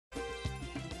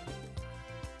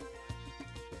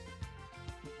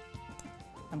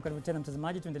Karibu tena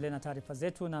mtazamaji, tuendelee na taarifa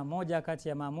zetu. Na moja kati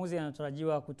ya maamuzi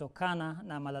yanayotarajiwa kutokana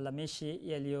na malalamishi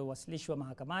yaliyowasilishwa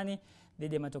mahakamani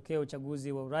dhidi ya matokeo ya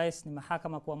uchaguzi wa urais ni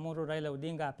mahakama kuamuru Raila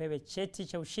Odinga apewe cheti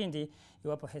cha ushindi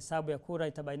iwapo hesabu ya kura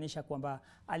itabainisha kwamba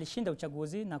alishinda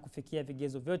uchaguzi na kufikia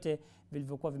vigezo vyote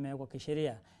vilivyokuwa vimewekwa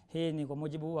kisheria. Hii ni kwa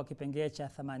mujibu wa kipengele cha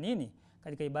 80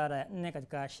 katika ibara ya 4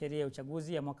 katika sheria ya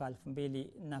uchaguzi ya mwaka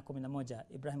 2011.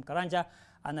 Ibrahim Karanja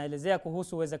anaelezea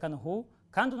kuhusu uwezekano huu,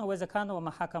 kando na uwezekano wa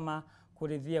mahakama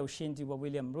kuridhia ushindi wa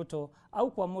William Ruto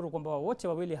au kuamuru kwamba wote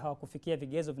wawili hawakufikia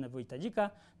vigezo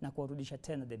vinavyohitajika na kuwarudisha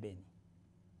tena debeni.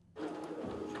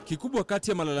 Kikubwa kati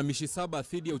ya malalamishi 7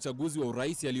 dhidi ya uchaguzi wa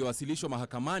urais yaliyowasilishwa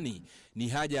mahakamani ni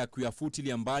haja ya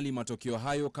kuyafutilia mbali matokeo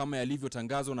hayo kama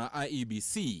yalivyotangazwa na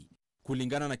IEBC.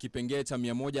 Kulingana na kipengele cha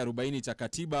 140 cha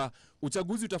katiba,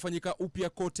 uchaguzi utafanyika upya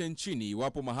kote nchini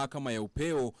iwapo mahakama ya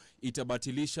upeo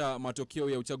itabatilisha matokeo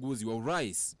ya uchaguzi wa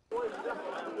urais.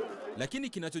 Lakini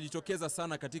kinachojitokeza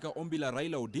sana katika ombi la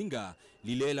Raila Odinga,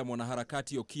 lile la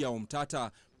mwanaharakati Okia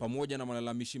Omtata pamoja na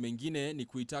malalamishi mengine ni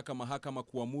kuitaka mahakama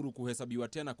kuamuru kuhesabiwa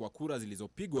tena kwa kura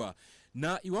zilizopigwa,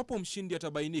 na iwapo mshindi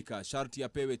atabainika sharti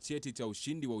apewe cheti cha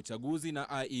ushindi wa uchaguzi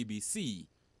na IEBC.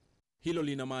 Hilo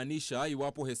linamaanisha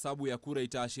iwapo hesabu ya kura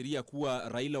itaashiria kuwa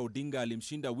Raila Odinga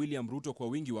alimshinda William Ruto kwa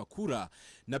wingi wa kura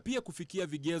na pia kufikia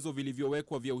vigezo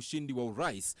vilivyowekwa vya ushindi wa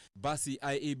urais, basi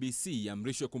IEBC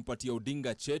yamrishwe kumpatia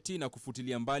Odinga cheti na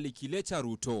kufutilia mbali kile cha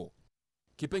Ruto.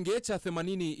 Kipengele cha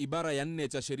 80 ibara ya 4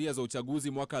 cha sheria za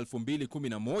uchaguzi mwaka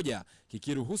 2011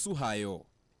 kikiruhusu hayo.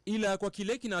 Ila kwa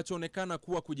kile kinachoonekana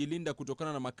kuwa kujilinda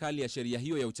kutokana na makali ya sheria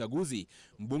hiyo ya uchaguzi,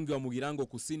 mbunge wa Mugirango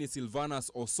Kusini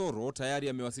Silvanus Osoro tayari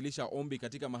amewasilisha ombi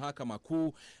katika mahakama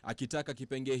kuu akitaka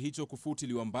kipengele hicho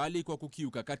kufutiliwa mbali kwa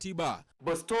kukiuka katiba.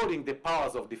 Bestowing the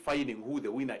powers of defining who the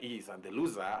winner is and the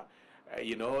loser,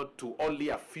 to only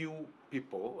a few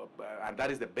people, and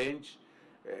that is the bench.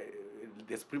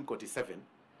 The Supreme Court is 7,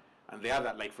 and the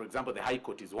other, like for example, the High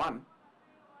Court is 1.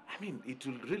 I mean, it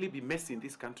will really be messy in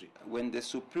this country. When the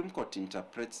Supreme Court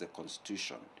interprets the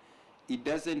Constitution, it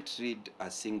doesn't read a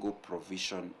single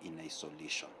provision in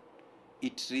isolation.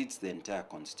 It reads the entire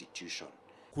Constitution.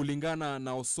 Kulingana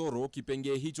na Osoro,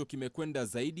 kipengele hicho kimekwenda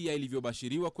zaidi ya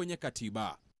ilivyobashiriwa kwenye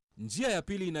katiba. Njia ya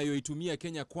pili inayoitumia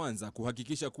Kenya Kwanza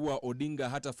kuhakikisha kuwa Odinga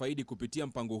hata faidi kupitia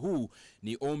mpango huu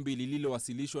ni ombi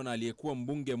lililowasilishwa na aliyekuwa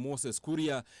mbunge Moses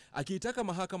Kuria akiitaka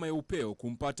mahakama ya upeo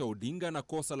kumpata Odinga na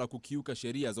kosa la kukiuka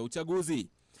sheria za uchaguzi.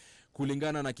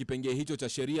 Kulingana na kipengele hicho cha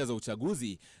sheria za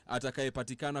uchaguzi,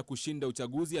 atakayepatikana kushinda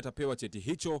uchaguzi atapewa cheti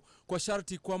hicho kwa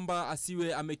sharti kwamba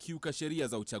asiwe amekiuka sheria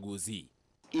za uchaguzi.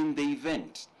 In the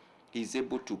event he is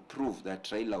able to prove that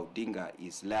Raila Odinga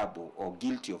is liable or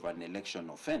guilty of an election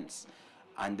offense,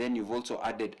 and then you've also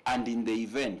added, and in the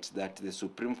event that the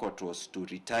Supreme Court was to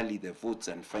retally the votes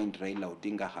and find Raila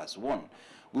Odinga has won,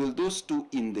 will those two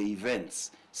in the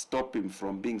events stop him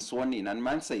from being sworn in? And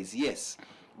my answer is yes.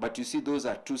 But you see, those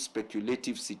are two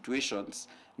speculative situations.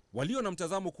 Walio na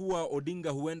mtazamo kuwa Odinga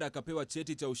huenda akapewa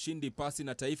cheti cha ushindi pasi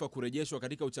na taifa kurejeshwa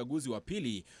katika uchaguzi wa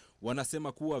pili,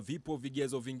 wanasema kuwa vipo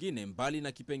vigezo vingine mbali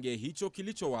na kipengele hicho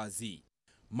kilicho wazi.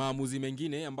 Maamuzi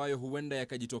mengine ambayo huenda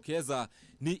yakajitokeza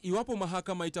ni iwapo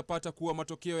mahakama itapata kuwa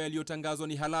matokeo yaliyotangazwa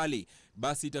ni halali,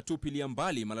 basi itatupilia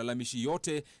mbali malalamishi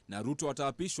yote na Ruto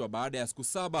ataapishwa baada ya siku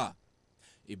 7.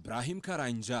 Ibrahim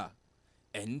Karanja,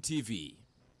 NTV.